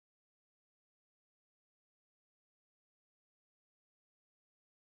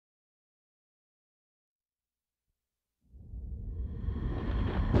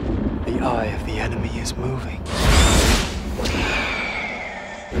enemy is moving.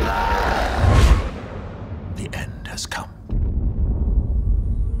 The end has come.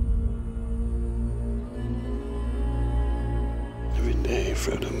 Every day,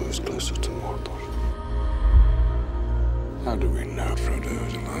 Frodo moves closer to Mordor. How do we know Frodo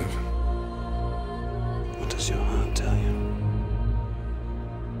is alive? What does your heart tell you?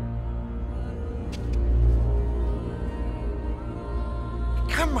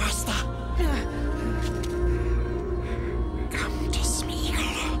 Come, Master. Come to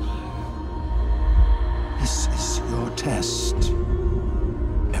Smeagol. This is your test.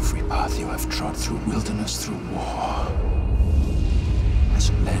 Every path you have trod through wilderness, through war,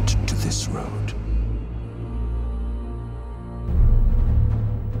 has led to this road.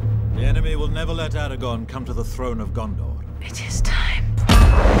 The enemy will never let Aragorn come to the throne of Gondor. It is time.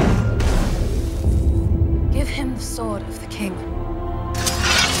 Give him the sword of the king.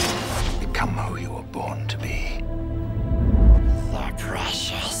 Become who you were born to be. The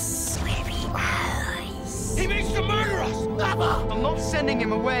precious will be ours. He means to murder us! Never! I'm not sending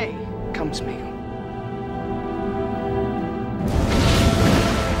him away. Come, Smeagol.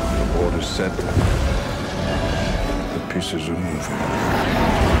 The order's set. The pieces are moving.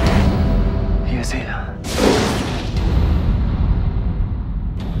 He is here.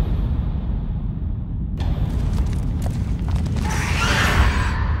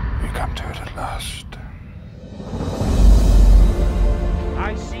 We come to it at last.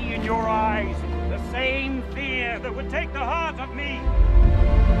 I see in your eyes the same fear that would take the heart of me.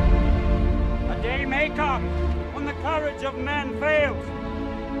 A day may come when the courage of men fails.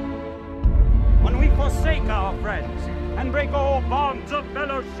 When we forsake our friends and break all bonds of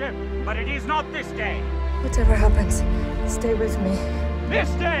fellowship. But it is not this day. Whatever happens, stay with me. This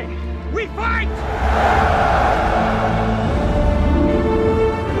day, we fight!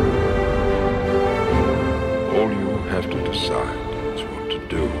 All you have to decide is what to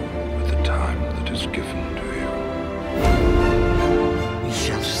do with the time that is given to you. We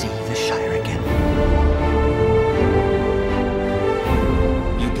shall see the Shire again.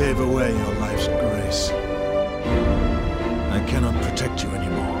 You gave away your life's grace. I cannot protect you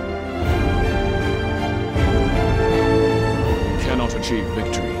anymore. We cannot achieve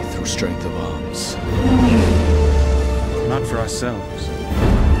victory through strength of arms. Not for ourselves.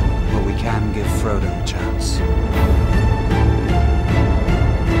 But we can give Frodo a chance.